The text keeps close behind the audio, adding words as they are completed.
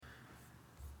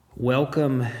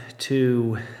Welcome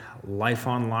to Life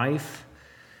on Life,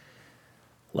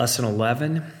 Lesson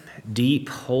 11, Deep,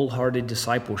 Wholehearted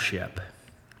Discipleship.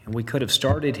 And we could have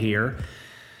started here,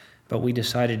 but we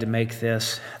decided to make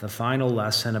this the final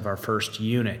lesson of our first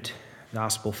unit,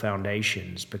 Gospel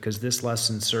Foundations, because this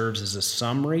lesson serves as a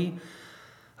summary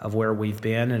of where we've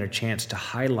been and a chance to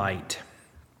highlight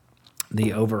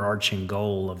the overarching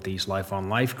goal of these Life on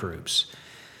Life groups.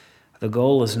 The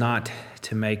goal is not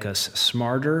to make us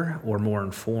smarter or more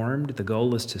informed. The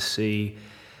goal is to see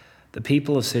the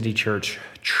people of City Church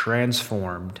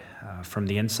transformed from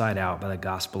the inside out by the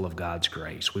gospel of God's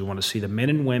grace. We want to see the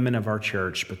men and women of our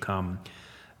church become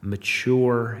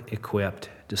mature, equipped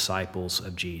disciples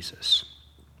of Jesus.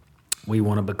 We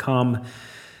want to become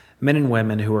men and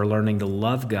women who are learning to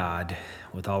love God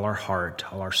with all our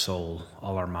heart, all our soul,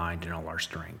 all our mind, and all our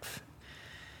strength.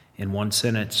 In one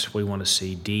sentence, we want to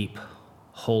see deep,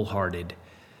 wholehearted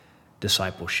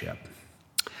discipleship.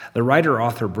 The writer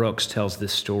Arthur Brooks tells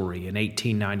this story. In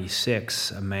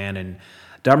 1896, a man in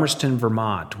Dummerston,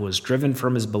 Vermont, was driven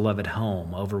from his beloved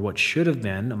home over what should have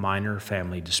been a minor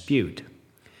family dispute.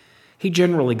 He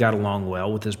generally got along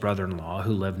well with his brother-in-law,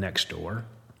 who lived next door.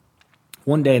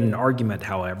 One day in an argument,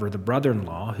 however, the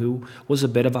brother-in-law, who was a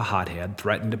bit of a hothead,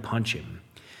 threatened to punch him.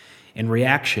 In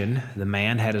reaction, the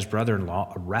man had his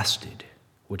brother-in-law arrested,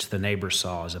 which the neighbors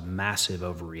saw as a massive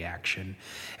overreaction.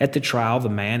 At the trial, the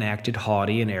man acted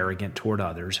haughty and arrogant toward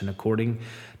others, and according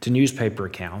to newspaper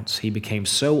accounts, he became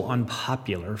so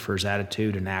unpopular for his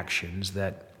attitude and actions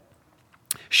that,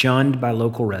 shunned by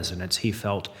local residents, he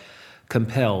felt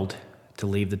compelled to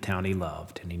leave the town he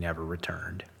loved, and he never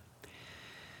returned.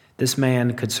 This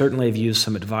man could certainly have used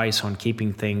some advice on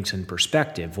keeping things in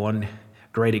perspective. One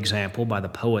great example by the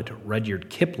poet Rudyard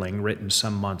Kipling, written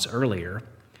some months earlier: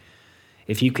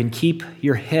 if you can keep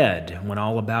your head when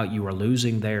all about you are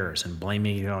losing theirs and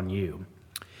blaming it on you,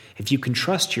 if you can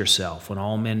trust yourself when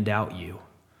all men doubt you,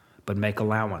 but make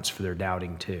allowance for their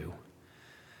doubting too.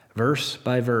 Verse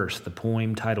by verse, the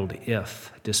poem titled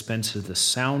If dispenses the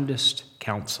soundest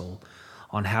counsel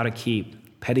on how to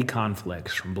keep petty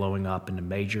conflicts from blowing up into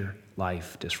major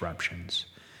life disruptions.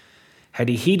 Had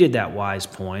he heeded that wise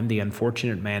poem, the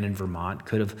unfortunate man in Vermont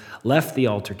could have left the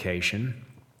altercation,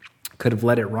 could have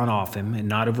let it run off him and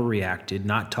not overreacted,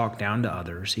 not talked down to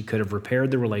others. He could have repaired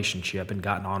the relationship and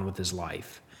gotten on with his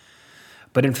life.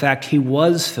 But in fact, he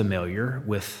was familiar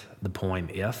with the poem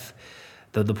If,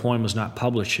 though the poem was not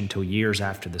published until years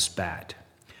after the spat.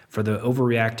 For the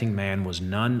overreacting man was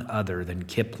none other than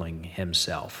Kipling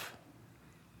himself.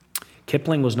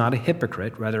 Kipling was not a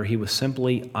hypocrite, rather he was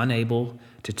simply unable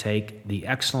to take the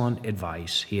excellent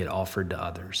advice he had offered to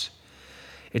others.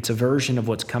 It's a version of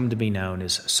what's come to be known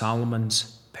as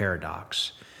Solomon's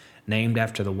Paradox, named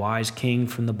after the wise king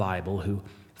from the Bible who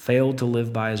failed to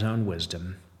live by his own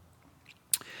wisdom,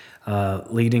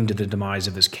 leading to the demise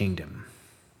of his kingdom.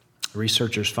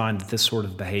 Researchers find that this sort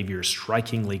of behavior is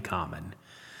strikingly common.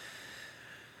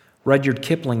 Rudyard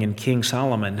Kipling and King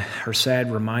Solomon are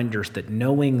sad reminders that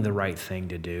knowing the right thing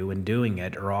to do and doing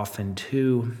it are often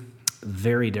two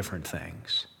very different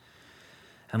things.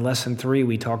 In Lesson 3,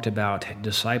 we talked about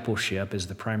discipleship as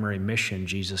the primary mission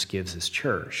Jesus gives his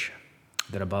church,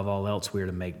 that above all else we are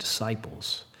to make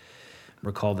disciples.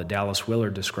 Recall that Dallas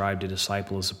Willard described a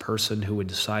disciple as a person who had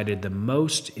decided the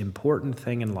most important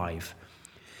thing in life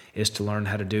is to learn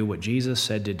how to do what Jesus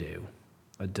said to do.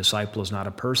 A disciple is not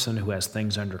a person who has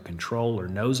things under control or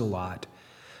knows a lot.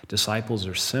 Disciples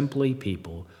are simply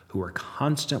people who are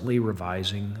constantly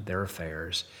revising their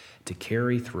affairs to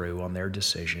carry through on their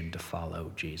decision to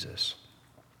follow Jesus.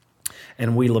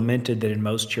 And we lamented that in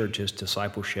most churches,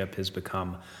 discipleship has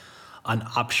become an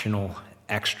optional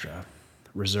extra,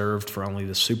 reserved for only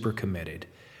the super committed,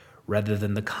 rather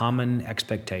than the common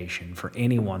expectation for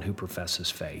anyone who professes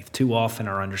faith. Too often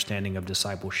our understanding of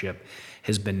discipleship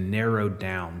has been narrowed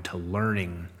down to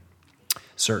learning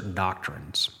certain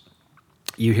doctrines.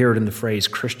 You hear it in the phrase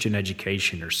Christian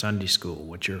education or Sunday school,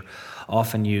 which are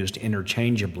often used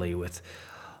interchangeably with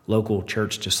local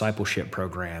church discipleship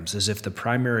programs, as if the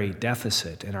primary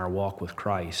deficit in our walk with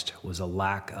Christ was a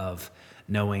lack of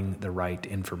knowing the right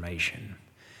information.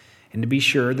 And to be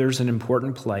sure, there's an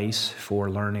important place for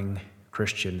learning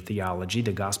Christian theology.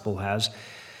 The gospel has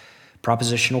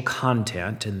propositional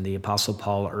content, and the Apostle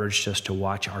Paul urged us to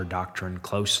watch our doctrine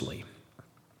closely.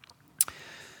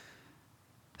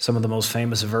 Some of the most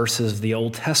famous verses of the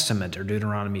Old Testament are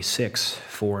Deuteronomy 6,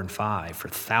 4, and 5. For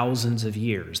thousands of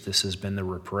years, this has been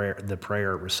the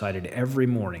prayer recited every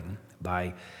morning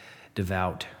by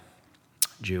devout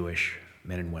Jewish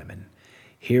men and women.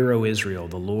 Hear, O Israel,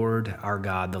 the Lord our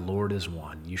God, the Lord is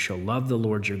one. You shall love the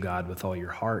Lord your God with all your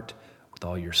heart, with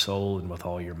all your soul, and with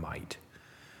all your might.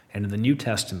 And in the New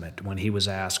Testament, when he was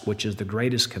asked which is the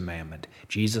greatest commandment,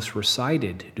 Jesus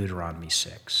recited Deuteronomy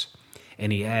 6,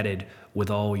 and he added,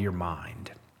 with all your mind.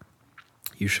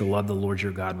 You shall love the Lord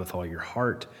your God with all your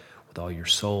heart, with all your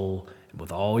soul, and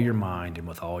with all your mind, and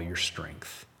with all your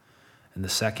strength. And the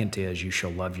second is, you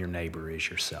shall love your neighbor as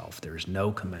yourself. There is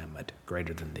no commandment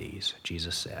greater than these,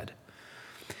 Jesus said.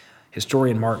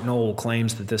 Historian Mark Noll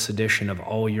claims that this edition of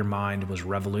All Your Mind was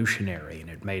revolutionary, and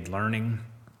it made learning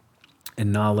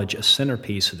and knowledge a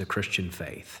centerpiece of the Christian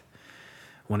faith.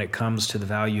 When it comes to the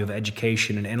value of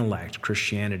education and intellect,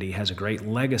 Christianity has a great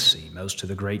legacy. Most of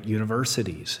the great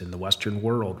universities in the Western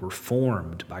world were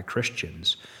formed by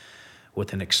Christians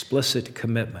with an explicit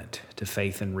commitment to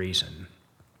faith and reason.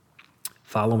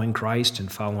 Following Christ and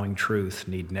following truth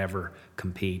need never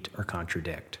compete or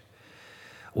contradict.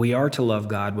 We are to love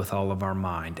God with all of our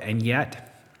mind, and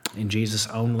yet, in Jesus'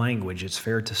 own language, it's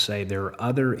fair to say there are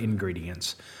other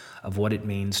ingredients of what it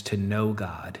means to know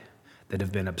God that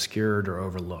have been obscured or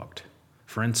overlooked.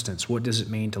 For instance, what does it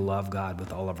mean to love God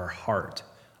with all of our heart,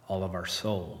 all of our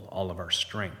soul, all of our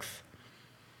strength?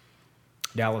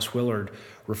 Dallas Willard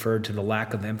referred to the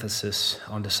lack of emphasis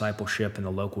on discipleship in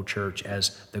the local church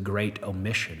as the great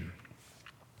omission.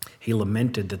 He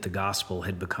lamented that the gospel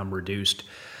had become reduced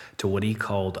to what he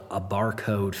called a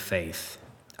barcode faith,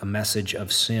 a message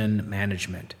of sin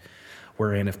management,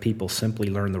 wherein if people simply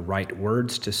learn the right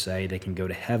words to say, they can go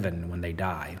to heaven when they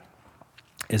die,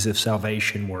 as if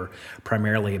salvation were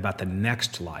primarily about the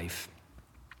next life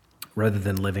rather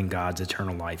than living God's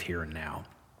eternal life here and now.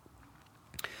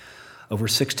 Over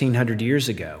 1,600 years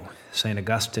ago, St.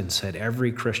 Augustine said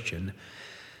every Christian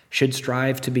should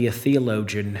strive to be a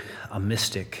theologian, a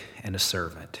mystic, and a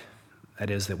servant. That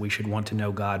is, that we should want to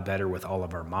know God better with all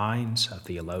of our minds, a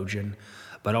theologian,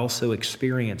 but also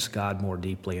experience God more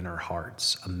deeply in our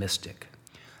hearts, a mystic,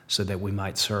 so that we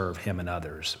might serve him and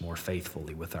others more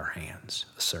faithfully with our hands,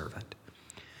 a servant.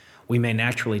 We may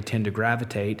naturally tend to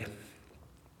gravitate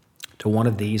to one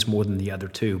of these more than the other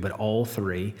two, but all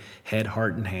three, head,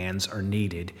 heart, and hands, are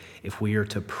needed if we are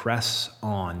to press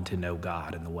on to know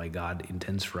God in the way God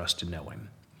intends for us to know him.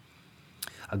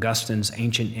 Augustine's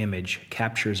ancient image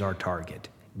captures our target: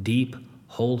 deep,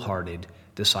 wholehearted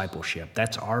discipleship.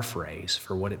 That's our phrase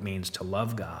for what it means to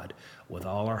love God with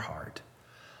all our heart,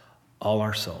 all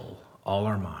our soul, all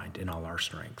our mind, and all our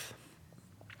strength.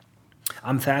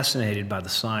 I'm fascinated by the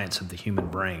science of the human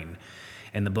brain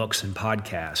and the books and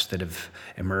podcasts that have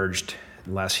emerged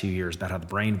in the last few years about how the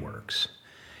brain works.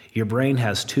 Your brain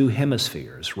has two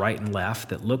hemispheres, right and left,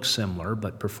 that look similar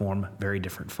but perform very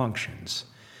different functions.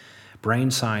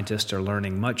 Brain scientists are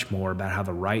learning much more about how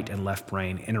the right and left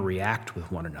brain interact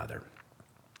with one another.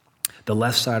 The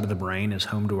left side of the brain is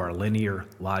home to our linear,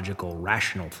 logical,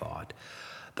 rational thought.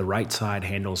 The right side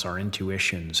handles our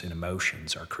intuitions and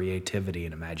emotions, our creativity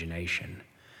and imagination.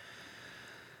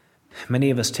 Many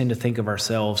of us tend to think of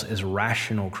ourselves as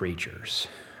rational creatures,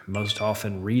 most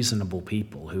often reasonable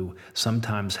people who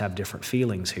sometimes have different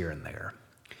feelings here and there.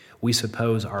 We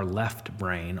suppose our left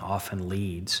brain often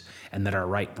leads and that our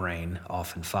right brain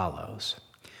often follows.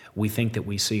 We think that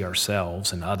we see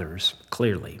ourselves and others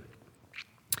clearly.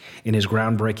 In his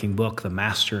groundbreaking book, The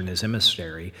Master and His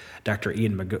Emissary, Dr.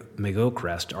 Ian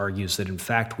McGilchrist argues that in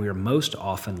fact we are most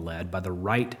often led by the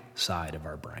right side of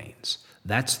our brains.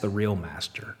 That's the real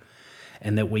master.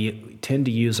 And that we tend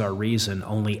to use our reason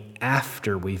only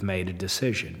after we've made a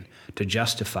decision to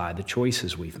justify the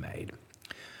choices we've made.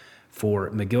 For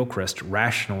McGilchrist,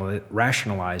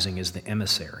 rationalizing is the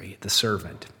emissary, the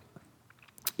servant.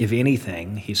 If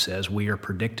anything, he says, we are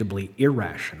predictably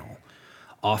irrational,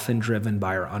 often driven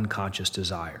by our unconscious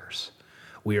desires.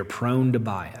 We are prone to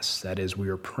bias, that is, we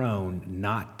are prone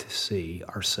not to see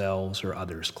ourselves or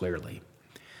others clearly.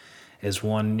 As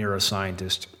one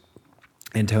neuroscientist,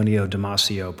 Antonio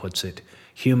Damasio, puts it,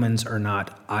 humans are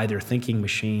not either thinking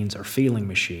machines or feeling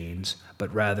machines,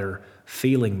 but rather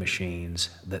feeling machines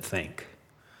that think.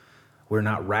 We're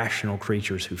not rational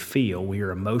creatures who feel, we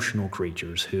are emotional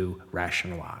creatures who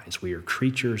rationalize. We are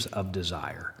creatures of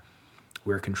desire.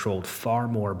 We're controlled far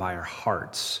more by our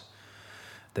hearts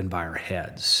than by our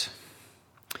heads.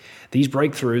 These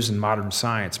breakthroughs in modern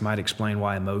science might explain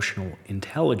why emotional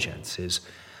intelligence is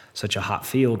such a hot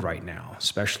field right now,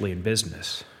 especially in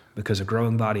business, because a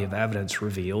growing body of evidence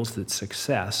reveals that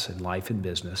success in life and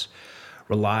business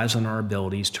relies on our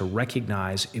abilities to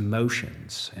recognize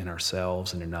emotions in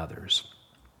ourselves and in others.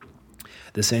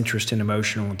 This interest in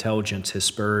emotional intelligence has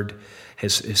spread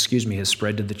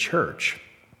to the church,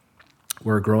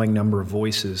 where a growing number of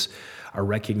voices Our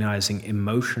recognizing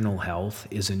emotional health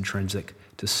is intrinsic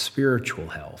to spiritual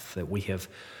health, that we have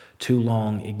too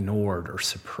long ignored or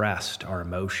suppressed our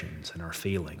emotions and our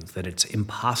feelings, that it's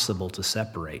impossible to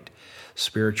separate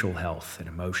spiritual health and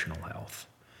emotional health.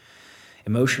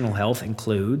 Emotional health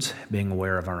includes being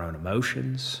aware of our own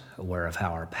emotions, aware of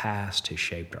how our past has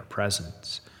shaped our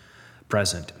present,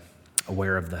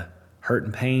 aware of the hurt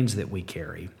and pains that we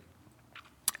carry,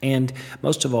 and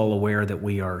most of all, aware that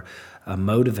we are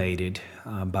motivated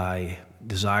by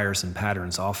desires and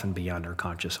patterns often beyond our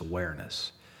conscious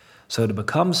awareness. So to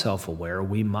become self-aware,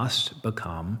 we must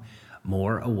become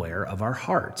more aware of our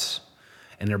hearts.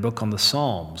 In their book on the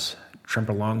Psalms,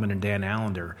 Tremper Longman and Dan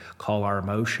Allender call our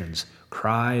emotions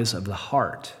cries of the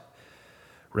heart.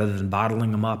 Rather than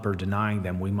bottling them up or denying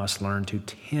them, we must learn to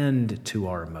tend to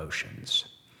our emotions.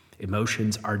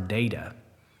 Emotions are data.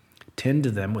 Tend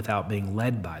to them without being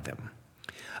led by them.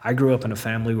 I grew up in a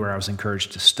family where I was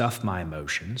encouraged to stuff my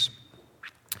emotions.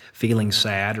 Feeling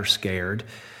sad or scared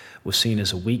was seen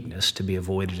as a weakness to be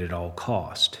avoided at all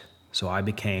cost. So I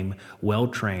became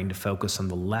well-trained to focus on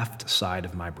the left side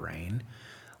of my brain,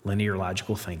 linear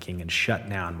logical thinking, and shut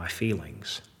down my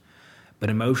feelings. But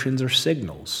emotions are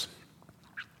signals,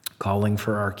 calling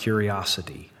for our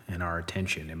curiosity and our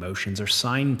attention. Emotions are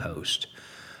signposts,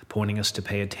 pointing us to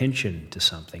pay attention to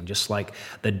something, just like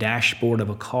the dashboard of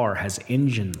a car has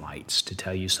engine lights to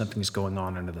tell you something's going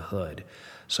on under the hood.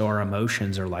 So our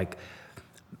emotions are like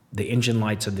the engine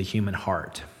lights of the human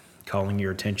heart, calling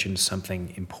your attention to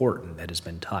something important that has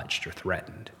been touched or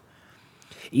threatened.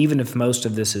 Even if most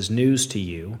of this is news to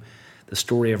you, the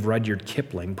story of Rudyard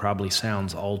Kipling probably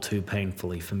sounds all too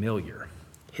painfully familiar.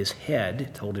 His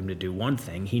head told him to do one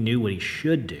thing. He knew what he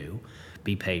should do: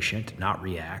 be patient, not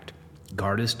react,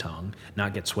 guard his tongue,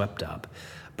 not get swept up.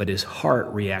 But his heart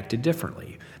reacted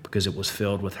differently because it was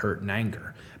filled with hurt and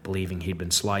anger, believing he'd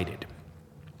been slighted.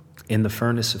 In the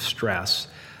furnace of stress,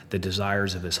 the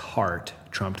desires of his heart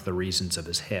trumped the reasons of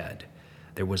his head.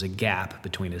 There was a gap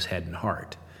between his head and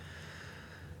heart.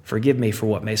 Forgive me for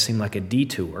what may seem like a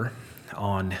detour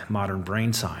on modern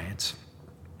brain science,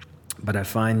 but I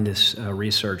find this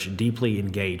research deeply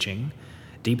engaging,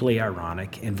 deeply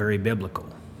ironic, and very biblical.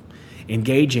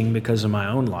 Engaging because in my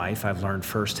own life I've learned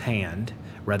firsthand,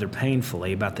 rather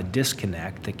painfully, about the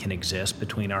disconnect that can exist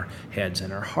between our heads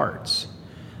and our hearts.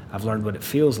 I've learned what it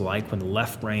feels like when the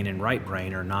left brain and right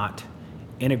brain are not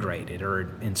integrated,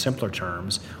 or in simpler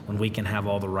terms, when we can have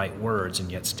all the right words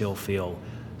and yet still feel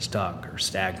stuck or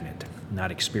stagnant, not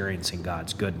experiencing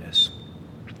God's goodness.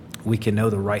 We can know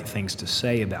the right things to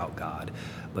say about God,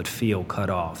 but feel cut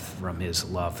off from His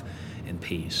love and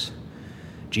peace.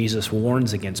 Jesus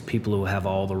warns against people who have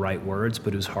all the right words,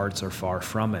 but whose hearts are far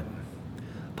from Him.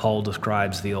 Paul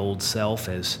describes the old self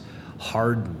as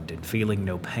hardened and feeling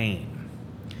no pain.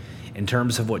 In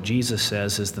terms of what Jesus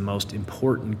says is the most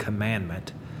important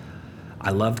commandment,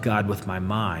 I loved God with my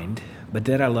mind, but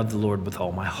did I love the Lord with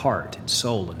all my heart and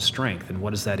soul and strength? And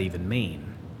what does that even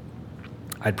mean?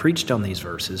 I preached on these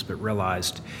verses, but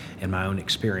realized in my own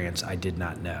experience I did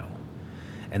not know.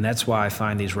 And that's why I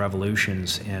find these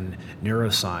revolutions in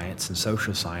neuroscience and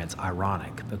social science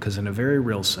ironic, because in a very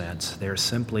real sense, they're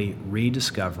simply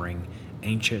rediscovering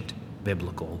ancient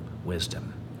biblical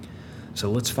wisdom. So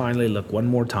let's finally look one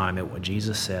more time at what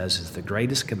Jesus says is the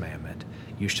greatest commandment.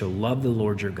 You shall love the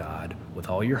Lord your God with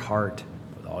all your heart,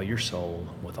 with all your soul,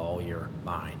 with all your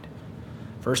mind.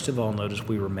 First of all, notice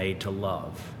we were made to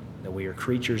love, that we are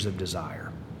creatures of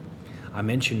desire. I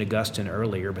mentioned Augustine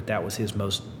earlier, but that was his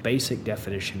most basic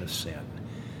definition of sin.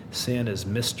 Sin is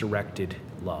misdirected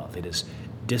love. It is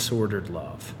disordered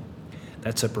love.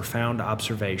 That's a profound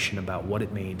observation about what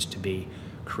it means to be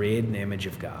created in the image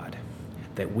of God,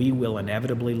 that we will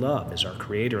inevitably love as our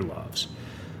Creator loves.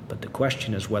 But the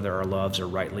question is whether our loves are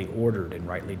rightly ordered and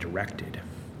rightly directed.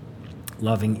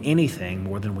 Loving anything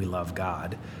more than we love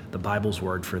God, the Bible's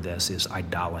word for this is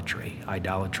idolatry.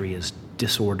 Idolatry is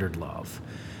disordered love.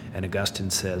 And Augustine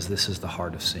says this is the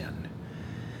heart of sin.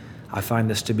 I find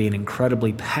this to be an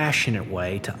incredibly passionate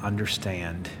way to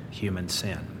understand human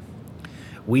sin.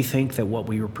 We think that what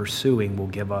we are pursuing will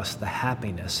give us the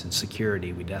happiness and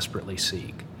security we desperately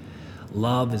seek.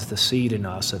 Love is the seed in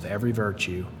us of every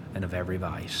virtue and of every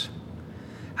vice.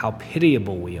 How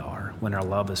pitiable we are when our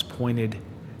love is pointed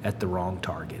at the wrong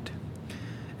target,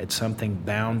 at something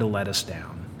bound to let us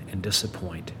down and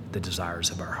disappoint the desires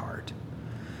of our heart.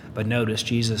 But notice,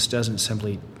 Jesus doesn't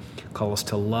simply call us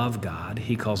to love God.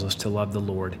 He calls us to love the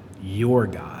Lord, your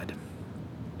God.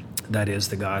 That is,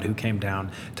 the God who came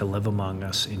down to live among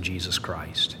us in Jesus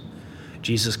Christ.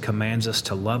 Jesus commands us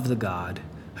to love the God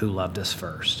who loved us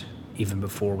first, even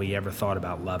before we ever thought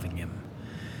about loving Him.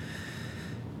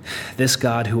 This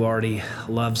God who already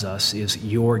loves us is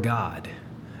your God.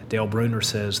 Dale Bruner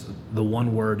says the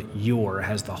one word your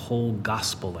has the whole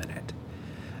gospel in it.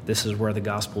 This is where the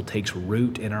gospel takes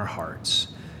root in our hearts.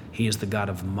 He is the God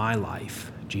of my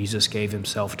life. Jesus gave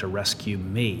himself to rescue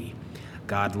me.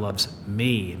 God loves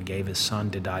me and gave his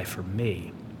son to die for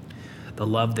me. The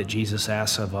love that Jesus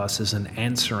asks of us is an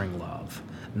answering love,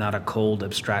 not a cold,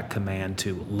 abstract command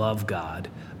to love God,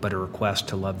 but a request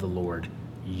to love the Lord,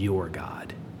 your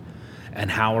God. And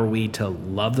how are we to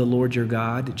love the Lord your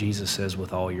God? Jesus says,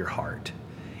 with all your heart.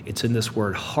 It's in this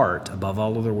word heart, above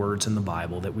all other words in the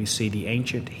Bible, that we see the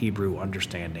ancient Hebrew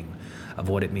understanding of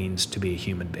what it means to be a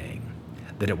human being,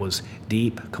 that it was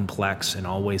deep, complex, and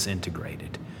always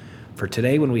integrated. For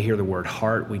today, when we hear the word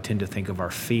heart, we tend to think of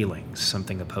our feelings,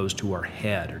 something opposed to our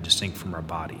head or distinct from our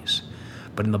bodies.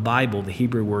 But in the Bible, the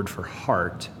Hebrew word for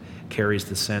heart carries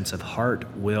the sense of heart,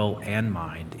 will, and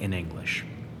mind in English.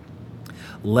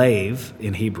 Lev,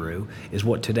 in Hebrew, is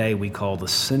what today we call the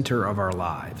center of our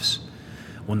lives.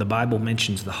 When the Bible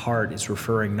mentions the heart, it's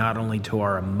referring not only to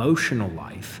our emotional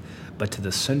life, but to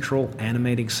the central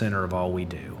animating center of all we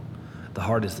do. The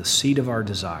heart is the seat of our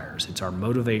desires. It's our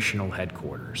motivational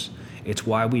headquarters. It's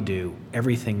why we do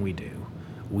everything we do.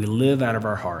 We live out of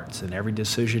our hearts, and every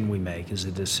decision we make is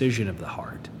a decision of the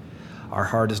heart. Our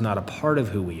heart is not a part of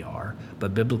who we are,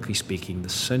 but biblically speaking, the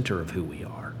center of who we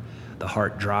are. The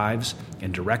heart drives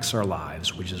and directs our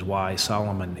lives, which is why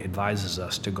Solomon advises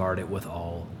us to guard it with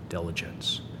all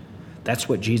diligence. That's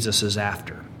what Jesus is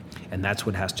after, and that's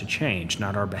what has to change,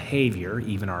 not our behavior,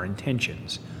 even our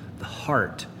intentions. The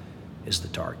heart is the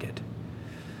target.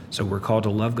 So we're called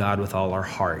to love God with all our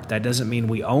heart. That doesn't mean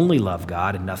we only love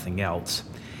God and nothing else.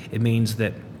 It means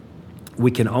that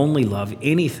we can only love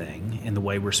anything in the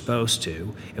way we're supposed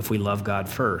to if we love God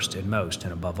first and most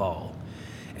and above all.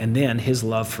 And then his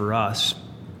love for us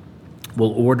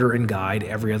will order and guide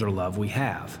every other love we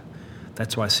have.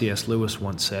 That's why C.S. Lewis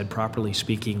once said, properly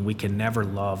speaking, we can never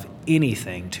love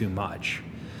anything too much.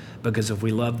 Because if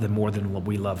we love them more than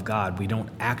we love God, we don't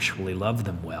actually love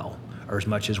them well, or as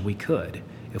much as we could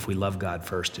if we love God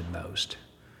first and most.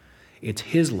 It's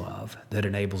his love that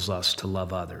enables us to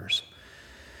love others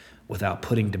without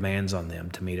putting demands on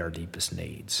them to meet our deepest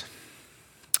needs.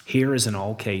 Here, as in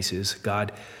all cases,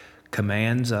 God's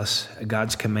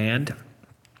command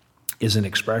is an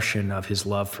expression of his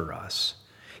love for us.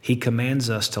 He commands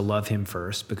us to love him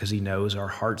first because he knows our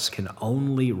hearts can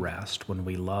only rest when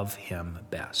we love him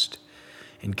best.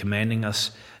 In commanding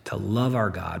us to love our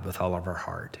God with all of our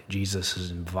heart, Jesus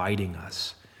is inviting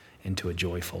us into a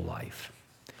joyful life.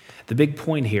 The big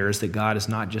point here is that God is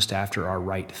not just after our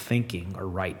right thinking or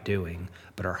right doing,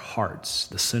 but our hearts,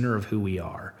 the center of who we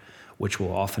are, which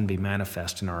will often be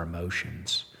manifest in our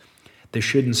emotions. This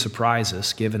shouldn't surprise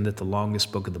us, given that the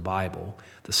longest book of the Bible,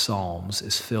 the Psalms,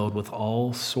 is filled with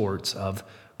all sorts of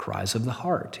cries of the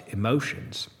heart,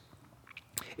 emotions.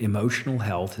 Emotional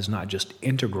health is not just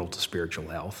integral to spiritual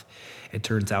health. It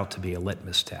turns out to be a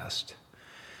litmus test.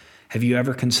 Have you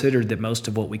ever considered that most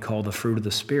of what we call the fruit of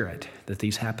the Spirit, that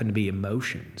these happen to be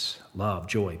emotions, love,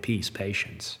 joy, peace,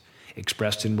 patience,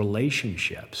 expressed in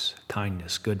relationships,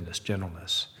 kindness, goodness,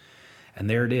 gentleness? And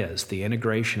there it is, the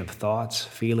integration of thoughts,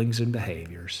 feelings, and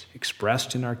behaviors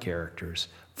expressed in our characters,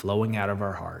 flowing out of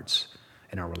our hearts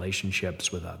and our relationships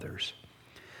with others.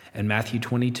 In Matthew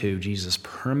 22, Jesus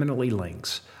permanently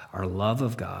links our love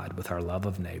of God with our love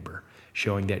of neighbor,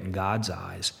 showing that in God's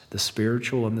eyes, the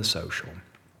spiritual and the social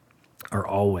are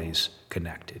always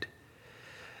connected.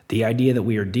 The idea that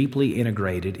we are deeply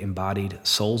integrated, embodied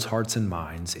souls, hearts, and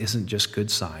minds isn't just good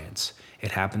science.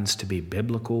 It happens to be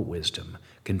biblical wisdom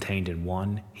contained in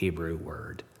one Hebrew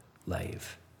word,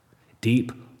 lev.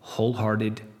 Deep,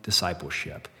 wholehearted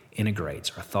discipleship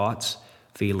integrates our thoughts,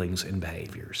 feelings, and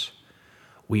behaviors.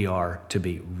 We are to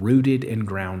be rooted and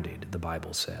grounded, the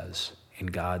Bible says, in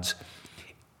God's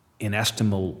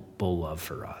inestimable love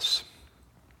for us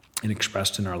and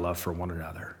expressed in our love for one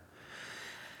another.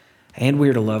 And we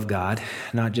are to love God,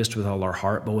 not just with all our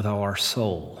heart, but with all our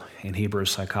soul. In Hebrew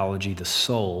psychology, the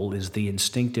soul is the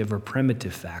instinctive or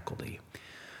primitive faculty,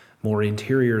 more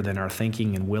interior than our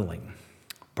thinking and willing.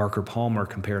 Parker Palmer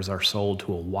compares our soul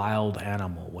to a wild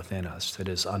animal within us that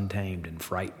is untamed and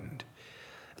frightened.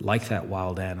 Like that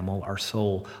wild animal, our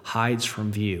soul hides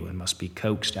from view and must be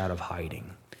coaxed out of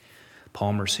hiding.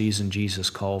 Palmer sees in Jesus'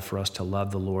 call for us to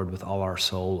love the Lord with all our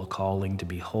soul, a calling to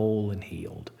be whole and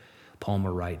healed.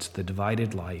 Palmer writes, the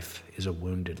divided life is a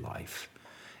wounded life,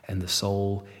 and the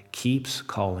soul keeps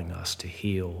calling us to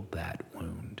heal that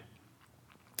wound.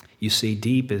 You see,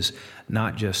 deep is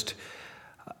not just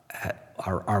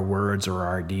our words or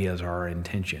our ideas or our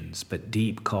intentions, but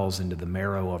deep calls into the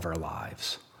marrow of our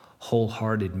lives.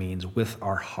 Wholehearted means with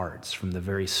our hearts, from the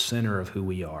very center of who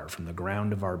we are, from the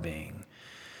ground of our being.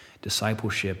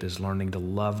 Discipleship is learning to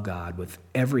love God with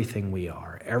everything we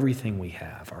are, everything we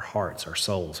have, our hearts, our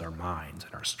souls, our minds,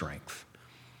 and our strength.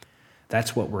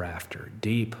 That's what we're after,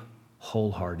 deep,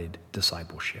 wholehearted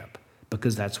discipleship,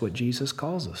 because that's what Jesus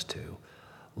calls us to.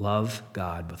 Love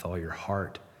God with all your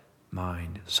heart,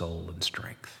 mind, soul, and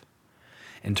strength.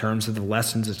 In terms of the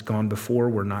lessons that's gone before,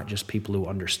 we're not just people who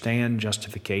understand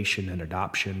justification and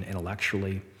adoption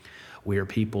intellectually. We are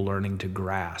people learning to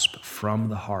grasp from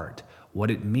the heart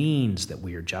what it means that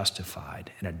we are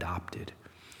justified and adopted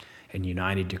and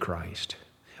united to Christ.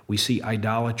 We see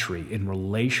idolatry in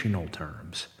relational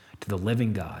terms to the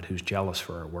living God who's jealous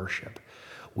for our worship.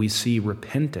 We see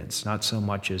repentance not so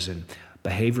much as in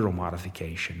behavioral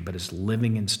modification, but as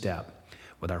living in step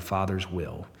with our Father's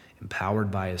will,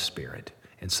 empowered by His Spirit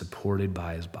and supported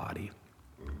by His body.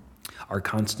 Our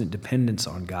constant dependence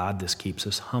on God, this keeps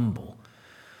us humble,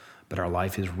 but our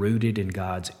life is rooted in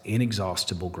God's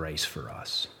inexhaustible grace for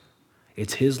us.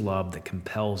 It's His love that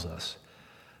compels us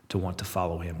to want to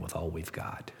follow Him with all we've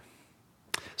got.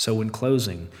 So in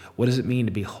closing, what does it mean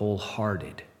to be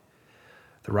wholehearted?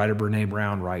 The writer Brene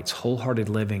Brown writes, wholehearted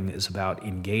living is about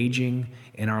engaging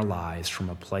in our lives from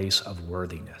a place of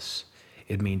worthiness.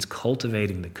 It means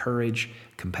cultivating the courage,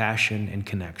 compassion, and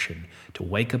connection to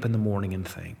wake up in the morning and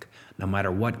think, no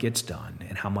matter what gets done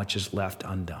and how much is left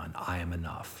undone, I am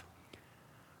enough.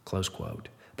 Close quote.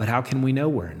 But how can we know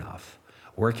we're enough?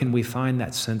 Where can we find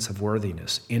that sense of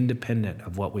worthiness, independent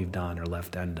of what we've done or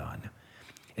left undone?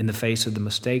 In the face of the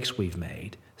mistakes we've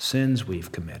made, sins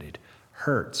we've committed,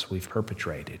 hurts we've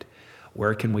perpetrated,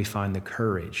 where can we find the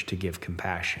courage to give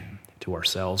compassion to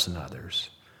ourselves and others?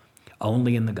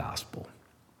 Only in the gospel.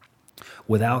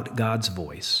 Without God's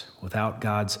voice, without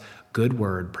God's good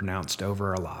word pronounced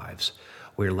over our lives,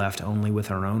 we're left only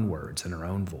with our own words and our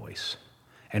own voice.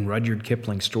 And Rudyard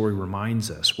Kipling's story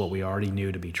reminds us what we already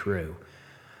knew to be true,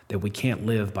 that we can't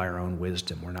live by our own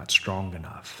wisdom. We're not strong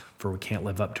enough, for we can't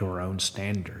live up to our own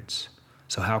standards.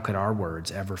 So how could our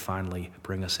words ever finally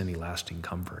bring us any lasting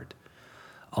comfort?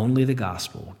 Only the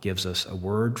gospel gives us a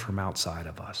word from outside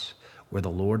of us, where the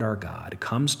Lord our God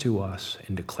comes to us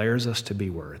and declares us to be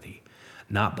worthy,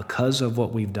 not because of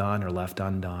what we've done or left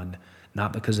undone,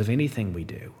 not because of anything we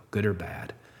do, good or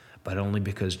bad, but only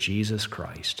because Jesus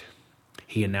Christ.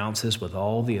 He announces with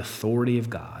all the authority of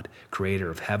God, creator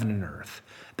of heaven and earth,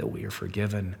 that we are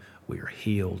forgiven, we are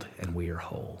healed, and we are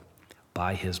whole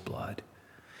by His blood.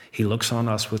 He looks on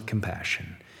us with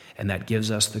compassion, and that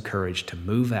gives us the courage to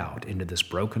move out into this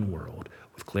broken world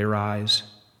with clear eyes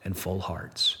and full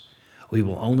hearts. We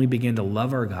will only begin to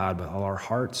love our God with all our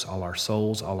hearts, all our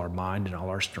souls, all our mind, and all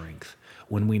our strength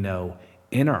when we know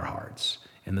in our hearts,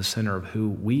 in the center of who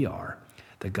we are,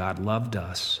 that God loved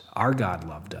us, our God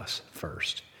loved us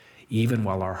first, even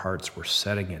while our hearts were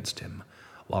set against Him,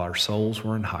 while our souls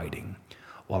were in hiding,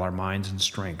 while our minds and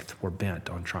strength were bent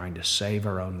on trying to save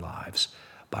our own lives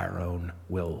by our own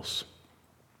wills.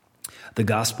 The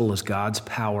gospel is God's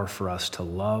power for us to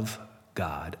love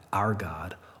God, our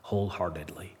God,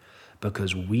 wholeheartedly,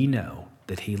 because we know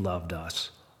that He loved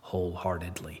us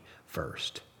wholeheartedly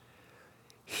first.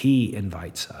 He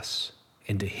invites us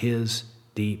into His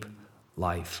deep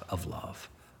life of love,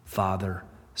 Father,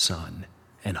 Son,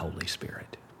 and Holy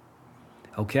Spirit.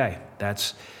 Okay,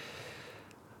 that's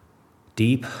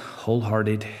deep,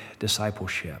 wholehearted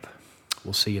discipleship.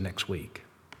 We'll see you next week.